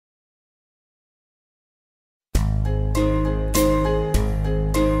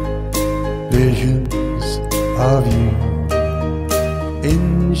of you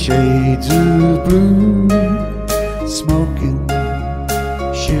in shades of blue, smoking,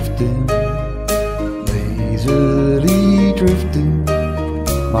 shifting, lazily drifting.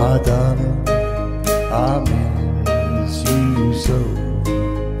 My darling, I miss you so.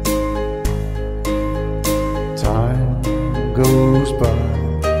 Time goes by,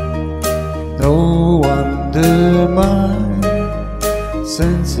 no wonder my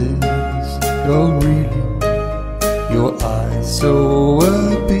senses go reeling. Your eyes so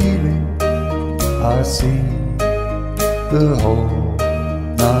appealing, I see the whole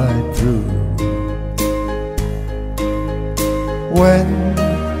night through. When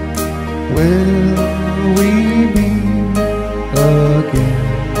will we meet again?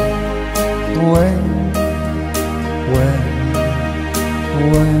 When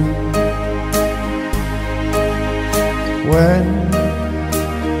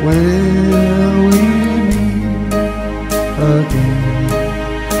will we meet again?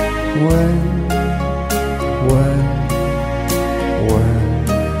 When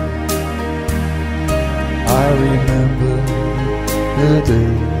I remember the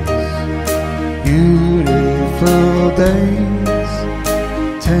days, beautiful days,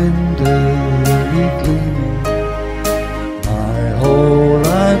 tenderly gleaming, my whole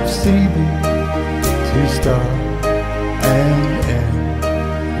life seeming to start and end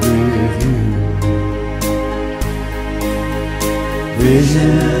with you.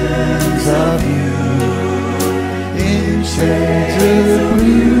 Visions of you in shades of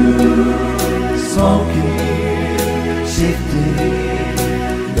blue, smoking, shifting,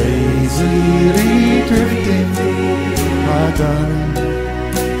 lazily drifting. My darling,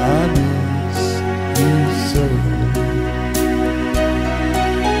 I miss you so.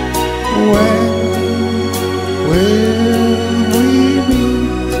 When will we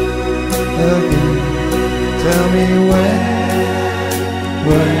meet again? Tell me when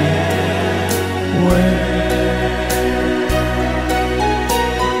will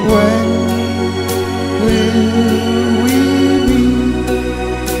we meet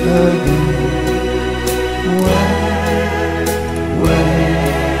again?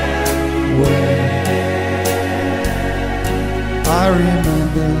 I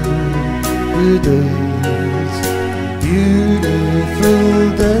remember the days, beautiful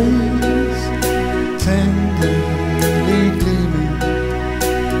days, tenderly gleaming,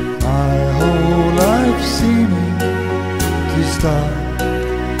 my whole life seeming to start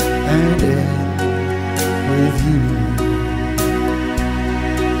and end with you.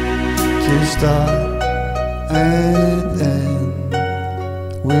 To start and end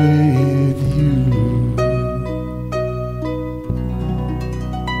with you.